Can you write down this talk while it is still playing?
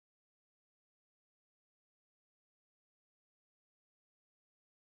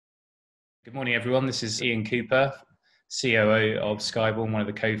Good morning, everyone. This is Ian Cooper, COO of Skyborne, one of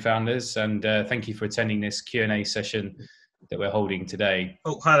the co-founders, and thank you for attending this Q&A session that we're holding today.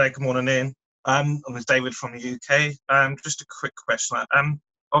 Oh, hi there. Good morning, Ian. I'm with David from the UK. Just a quick question.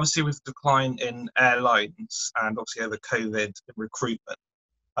 Obviously, with the decline in airlines and obviously over COVID in recruitment,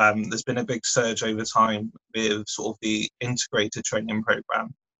 there's been a big surge over time with sort of the integrated training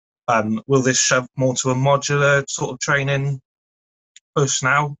program. Will this shove more to a modular sort of training push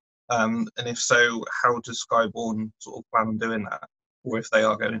now? And if so, how does Skyborne sort of plan on doing that, or if they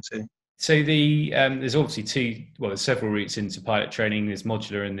are going to? So there's obviously there's several routes into pilot training. There's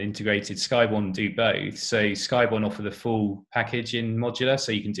modular and integrated. Skyborne do both. So Skyborne offer the full package in modular.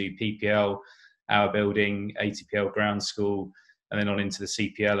 So you can do PPL, hour building, ATPL ground school, and then on into the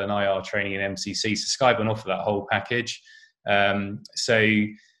CPL and IR training and MCC. So Skyborne offer that whole package.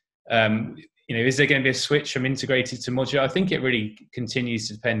 Is there going to be a switch from integrated to modular? I think it really continues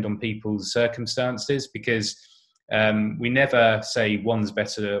to depend on people's circumstances, because we never say one's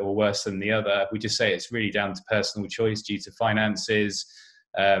better or worse than the other. We just say it's really down to personal choice due to finances,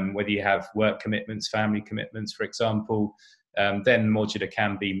 whether you have work commitments, family commitments, for example. Then modular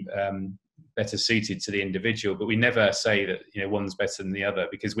can be better suited to the individual, but we never say that one's better than the other,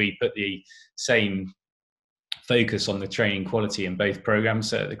 because we put the same focus on the training quality in both programs,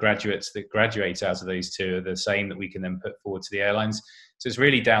 so the graduates that graduate out of those two are the same that we can then put forward to the airlines. So it's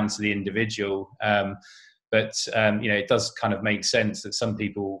really down to the individual. But it does kind of make sense that some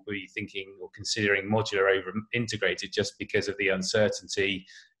people will be thinking or considering modular over integrated just because of the uncertainty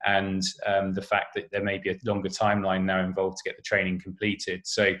and the fact that there may be a longer timeline now involved to get the training completed.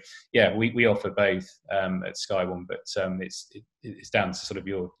 So yeah, we offer both at Skyborne, but it's down to sort of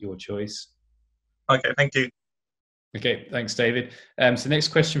your choice. Okay, thank you. Okay, thanks, David. So next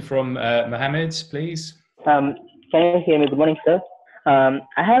question from Mohammed, please. Can you hear me? Good morning, sir. I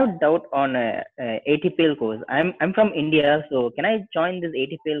have a doubt on ATPL course. I'm from India, so can I join this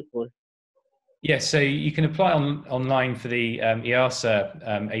ATPL course? Yes, so you can apply online for the EASA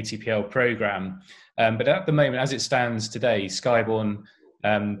ATPL program. But at the moment, as it stands today, Skyborne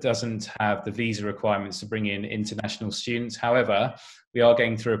doesn't have the visa requirements to bring in international students. However, we are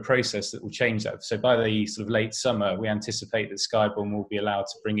going through a process that will change that. So by the sort of late summer, we anticipate that Skyborne will be allowed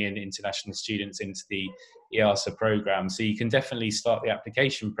to bring in international students into the EASA program. So you can definitely start the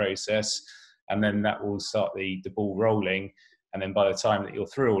application process, and then that will start the ball rolling. And then by the time that you're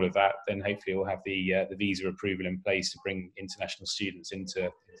through all of that, then hopefully you'll have the visa approval in place to bring international students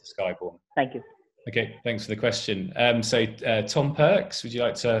into Skyborne. Thank you. Okay, thanks for the question. Tom Perks, would you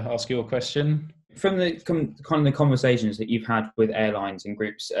like to ask your question? From the kind of the conversations that you've had with airlines and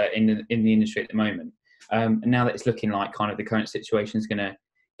groups in the industry at the moment, and now that it's looking like kind of the current situation is going to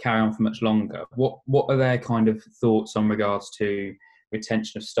carry on for much longer, what are their kind of thoughts on regards to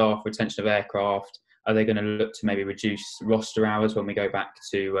retention of staff, retention of aircraft? Are they going to look to maybe reduce roster hours when we go back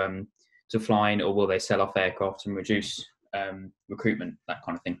to flying, or will they sell off aircraft and reduce recruitment, that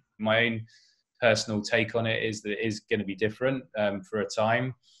kind of thing? My own personal take on it is that it is going to be different for a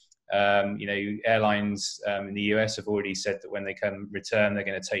time. Airlines in the US have already said that when they can return, they're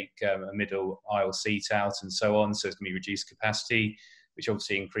going to take a middle aisle seat out and so on. So it's going to be reduced capacity, which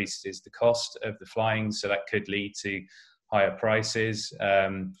obviously increases the cost of the flying. So that could lead to higher prices.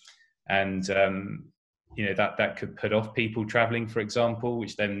 That could put off people traveling, for example,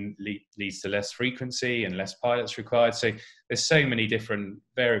 which then leads to less frequency and less pilots required. So there's so many different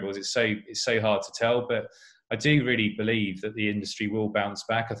variables. It's so hard to tell, but I do really believe that the industry will bounce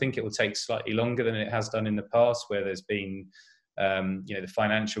back. I think it will take slightly longer than it has done in the past, where there's been, the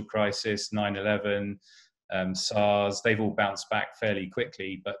financial crisis, 9/11, SARS. They've all bounced back fairly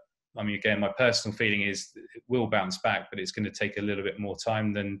quickly. But I mean, again, my personal feeling is it will bounce back, but it's going to take a little bit more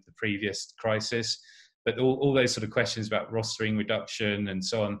time than the previous crisis. But all those sort of questions about rostering reduction and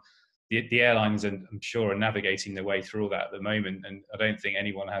so on, the airlines, I'm sure, are navigating their way through all that at the moment. And I don't think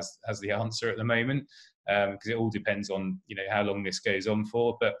anyone has the answer at the moment, because it all depends on, how long this goes on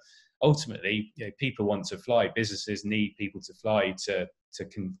for. But ultimately, people want to fly. Businesses need people to fly to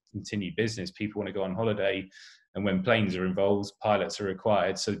continue business. People want to go on holiday. And when planes are involved, pilots are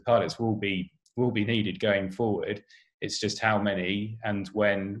required. So pilots will be needed going forward. It's just how many and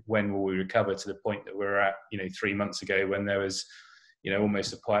when will we recover to the point that we're at, 3 months ago, when there was,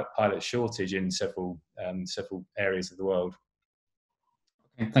 almost a pilot shortage in several areas of the world.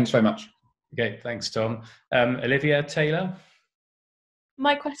 Okay, thanks very much. Okay, thanks, Tom. Olivia Taylor?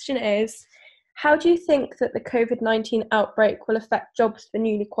 My question is, how do you think that the COVID-19 outbreak will affect jobs for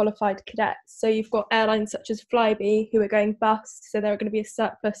newly qualified cadets? So you've got airlines such as Flybe who are going bust, so there are going to be a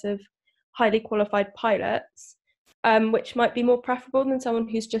surplus of highly qualified pilots. which might be more preferable than someone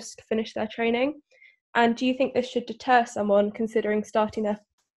who's just finished their training? And do you think this should deter someone considering starting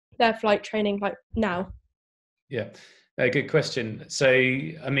their flight training like now? Yeah, a good question. So,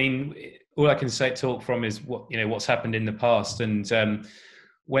 I mean, all I can talk from is what's happened in the past, and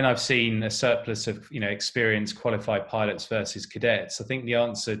when I've seen a surplus of experienced qualified pilots versus cadets, I think the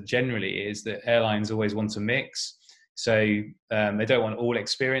answer generally is that airlines always want a mix. So they don't want all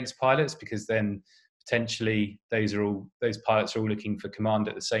experienced pilots, because then potentially those pilots are all looking for command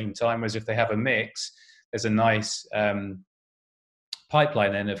at the same time. Whereas if they have a mix, there's a nice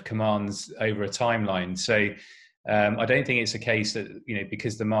pipeline then of commands over a timeline. So I don't think it's a case that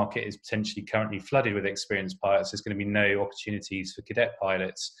because the market is potentially currently flooded with experienced pilots, there's going to be no opportunities for cadet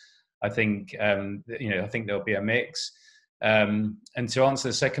pilots. I think I think there'll be a mix. And to answer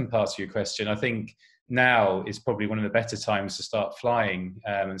the second part of your question, I think now is probably one of the better times to start flying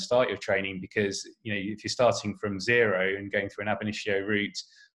and start your training, because if you're starting from zero and going through an ab initio route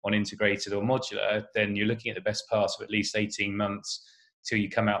on integrated or modular, then you're looking at the best part of at least 18 months till you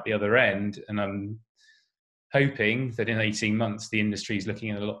come out the other end. And I'm hoping that in 18 months the industry is looking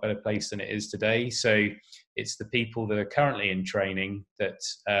in a lot better place than it is today. So it's the people that are currently in training that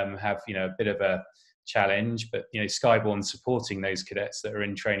have a bit of a challenge, but Skyborne supporting those cadets that are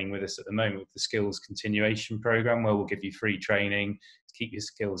in training with us at the moment with the skills continuation program, where we'll give you free training to keep your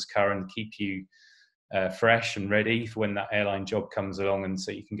skills current, keep you fresh and ready for when that airline job comes along, and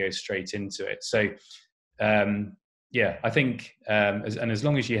so you can go straight into it. So I think as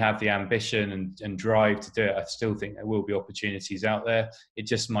long as you have the ambition and drive to do it, I still think there will be opportunities out there. It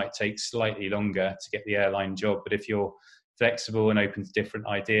just might take slightly longer to get the airline job, but if you're flexible and open to different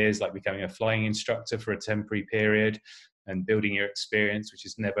ideas, like becoming a flying instructor for a temporary period and building your experience, which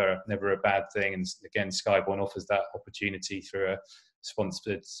is never a bad thing. And again, Skyborne offers that opportunity through a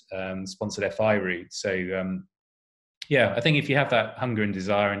sponsored FI route. So I think if you have that hunger and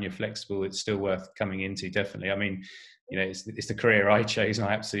desire and you're flexible, it's still worth coming into, definitely. I mean, it's the career I chose, and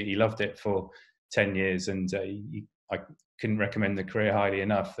I absolutely loved it for 10 years, and I couldn't recommend the career highly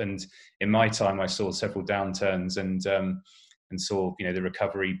enough. And in my time, I saw several downturns and saw the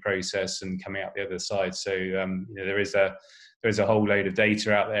recovery process and coming out the other side. So there is a whole load of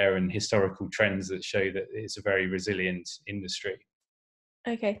data out there and historical trends that show that it's a very resilient industry.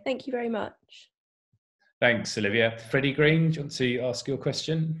 Okay, thank you very much. Thanks, Olivia. Freddie Green, do you want to ask your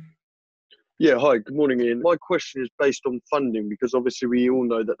question? Yeah, hi, good morning, Ian. My question is based on funding, because obviously we all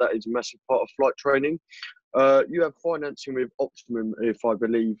know that is a massive part of flight training. You have financing with Optimum, if I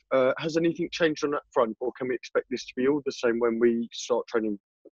believe. Has anything changed on that front, or can we expect this to be all the same when we start training?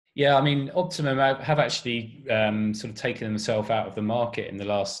 Yeah, I mean, Optimum have actually sort of taken themselves out of the market in the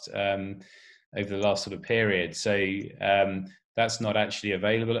last over the last sort of period. So that's not actually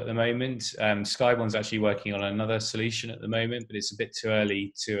available at the moment. Skyborne's actually working on another solution at the moment, but it's a bit too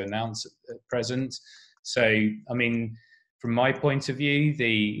early to announce at present. So, I mean, from my point of view,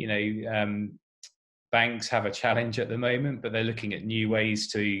 banks have a challenge at the moment, but they're looking at new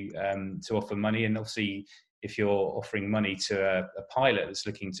ways to offer money. And obviously, if you're offering money to a pilot that's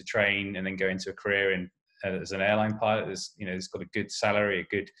looking to train and then go into a career as an airline pilot, that's got a good salary, a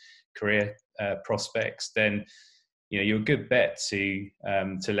good career prospects, then you're a good bet to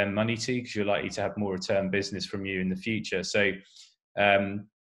lend money to, because you're likely to have more return business from you in the future. So,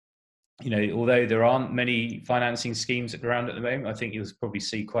 although there aren't many financing schemes around at the moment, I think you'll probably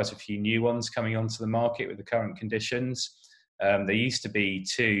see quite a few new ones coming onto the market with the current conditions. There used to be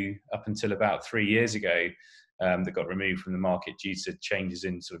two up until about 3 years ago that got removed from the market due to changes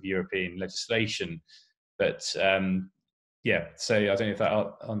in sort of European legislation. But so I don't know if that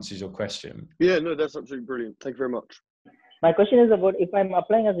answers your question. Yeah, no, that's absolutely brilliant. Thank you very much. My question is about, if I'm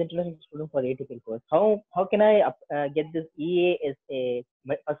applying as an international student for the ATPL course, how can I get this EASA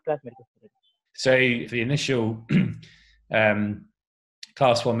first class medical certificate? So for the initial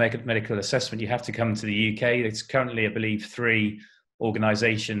class 1 medical assessment, you have to come to the UK. There's currently, I believe, 3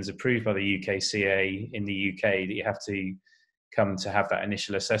 organisations approved by the UKCA in the UK that you have to come to have that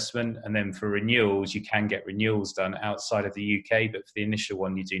initial assessment. And then for renewals, you can get renewals done outside of the UK, but for the initial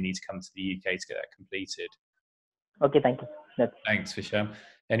one, you do need to come to the UK to get that completed. Okay, thank you. Thanks, Visham.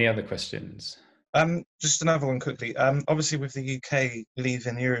 Any other questions? Just another one quickly. Obviously, with the UK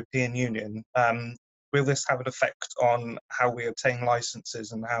leaving the European Union, will this have an effect on how we obtain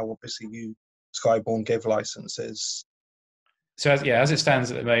licenses and how obviously you, Skyborne, give licenses? So as it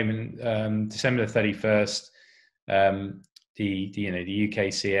stands at the moment, December the 31st, the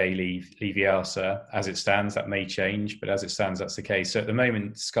UKCA leave EASA. As it stands, that may change, but as it stands, that's the case. So at the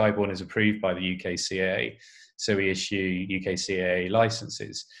moment, Skyborne is approved by the UKCA, so we issue UKCA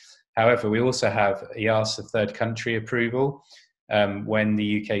licenses. However, we also have EASA third country approval when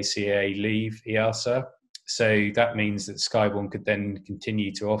the UK CAA leave EASA. So that means that Skyborne could then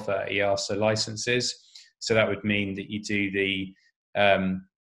continue to offer EASA licenses. So that would mean that you do the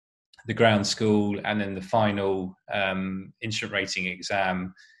ground school and then the final instrument rating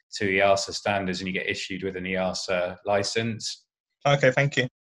exam to EASA standards, and you get issued with an EASA license. Okay, thank you.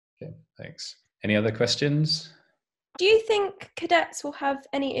 Okay, thanks. Any other questions? Do you think cadets will have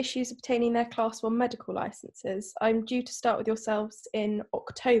any issues obtaining their Class 1 medical licenses? I'm due to start with yourselves in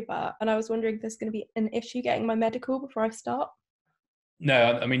October, and I was wondering if there's going to be an issue getting my medical before I start.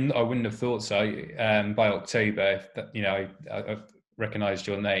 No, I mean, I wouldn't have thought so. By October, I've recognised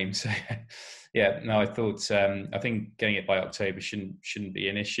your name, so yeah. No, I thought I think getting it by October shouldn't be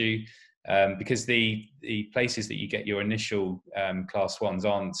an issue, because the places that you get your initial Class 1s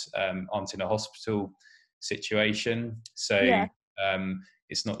aren't in a hospital situation, so Yeah.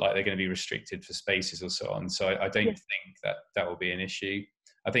 It's not like they're going to be restricted for spaces or so on. So I don't think that will be an issue.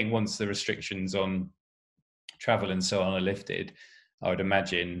 I think once the restrictions on travel and so on are lifted, I would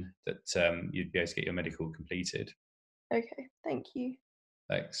imagine that you'd be able to get your medical completed. Okay, thank you.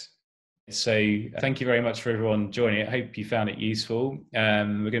 Thanks. So thank you very much for everyone joining. I hope you found it useful. We're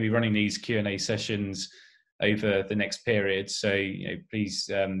going to be running these Q&A sessions over the next period, so please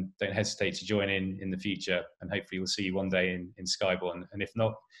don't hesitate to join in the future, and hopefully we'll see you one day in Skyborne. And if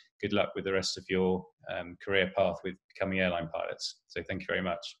not, good luck with the rest of your career path with becoming airline pilots. So thank you very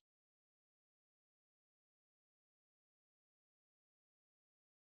much.